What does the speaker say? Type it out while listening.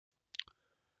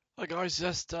Hi guys,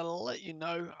 just to let you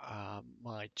know,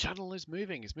 my channel is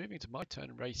moving. It's moving to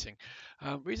MyTurnRacing.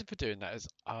 Reason for doing that is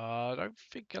I don't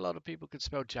think a lot of people can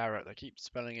spell Jarrett. They keep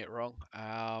spelling it wrong,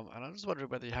 and I'm just wondering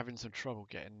whether you're having some trouble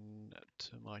getting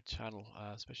to my channel,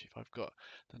 especially if I've got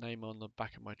the name on the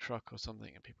back of my truck or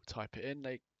something, and people type it in.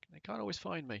 They can't always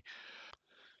find me.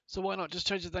 So why not just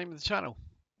change the name of the channel?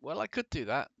 Well, I could do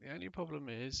that. The only problem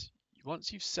is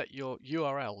once you've set your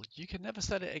URL, you can never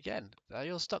set it again.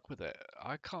 You're stuck with it.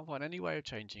 I can't find any way of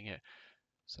changing it.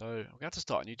 So I'm going to have to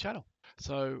start a new channel.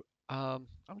 So I'm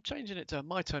changing it to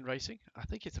My Turn Racing. I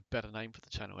think it's a better name for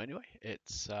the channel anyway.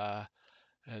 It's the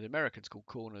Americans call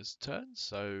corners turns,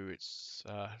 so it's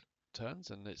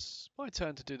turns, and it's my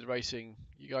turn to do the racing.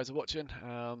 You guys are watching,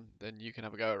 then you can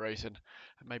have a go at racing,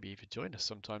 and maybe even join us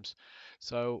sometimes.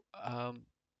 So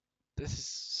this is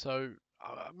so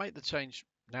I make the change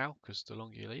now because the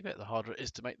longer you leave it, the harder it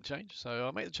is to make the change. So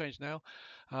I'll make the change now.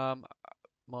 Um,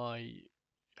 my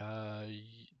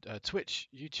Twitch,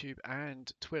 YouTube,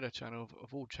 and Twitter channel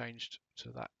have all changed to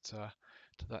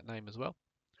that name as well.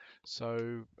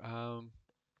 So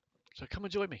so come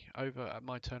and join me over at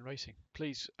My Turn Racing.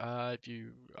 Please, if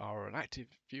you are an active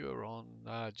viewer on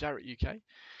Jarrett UK,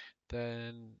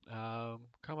 then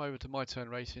come over to My Turn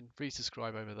Racing. Please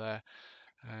subscribe over there,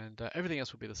 and everything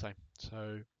else will be the same.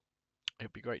 So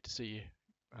it'd be great to see you.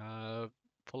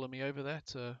 Follow me over there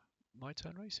to My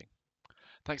Turn Racing.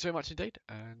 Thanks very much indeed,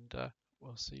 and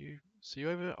we'll see you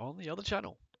over on the other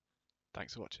channel.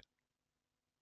 Thanks for watching.